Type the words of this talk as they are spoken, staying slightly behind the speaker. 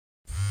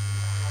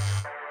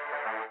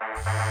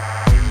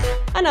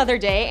Another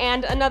day,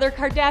 and another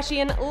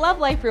Kardashian love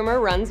life rumor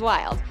runs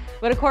wild.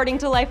 But according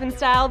to Life and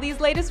Style, these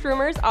latest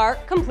rumors are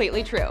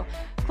completely true.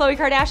 Khloe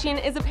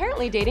Kardashian is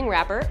apparently dating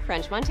rapper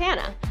French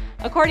Montana.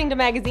 According to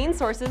magazine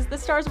sources, the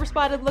stars were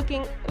spotted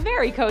looking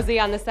very cozy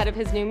on the set of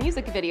his new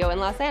music video in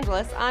Los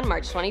Angeles on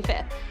March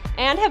 25th,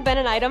 and have been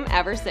an item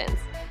ever since.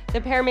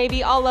 The pair may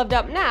be all loved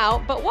up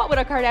now, but what would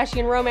a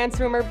Kardashian romance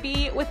rumor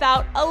be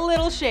without a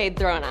little shade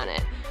thrown on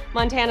it?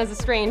 Montana's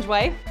estranged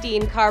wife,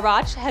 Dean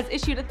Karbach, has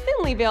issued a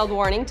thinly veiled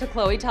warning to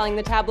Khloe, telling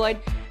the tabloid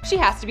she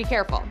has to be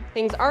careful.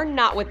 Things are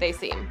not what they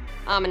seem.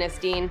 Ominous,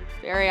 Dean.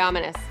 Very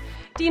ominous.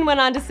 Dean went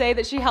on to say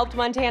that she helped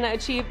Montana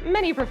achieve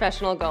many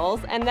professional goals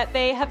and that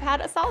they have had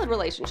a solid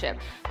relationship.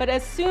 But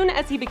as soon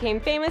as he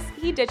became famous,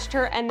 he ditched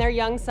her and their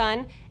young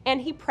son,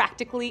 and he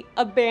practically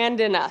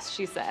abandoned us,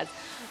 she says.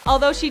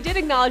 Although she did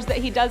acknowledge that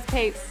he does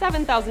pay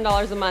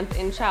 $7,000 a month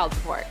in child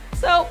support.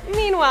 So,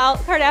 meanwhile,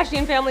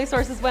 Kardashian family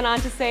sources went on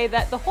to say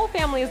that the whole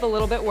family is a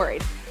little bit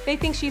worried. They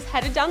think she's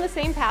headed down the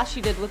same path she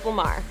did with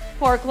Lamar.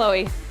 Poor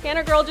Khloe. Can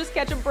a girl just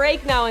catch a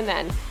break now and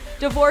then?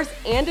 Divorce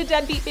and a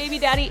deadbeat baby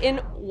daddy in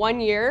 1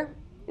 year?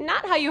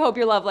 Not how you hope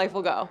your love life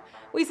will go.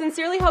 We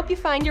sincerely hope you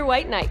find your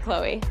white knight,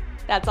 Khloe.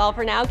 That's all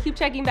for now. Keep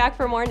checking back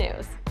for more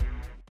news.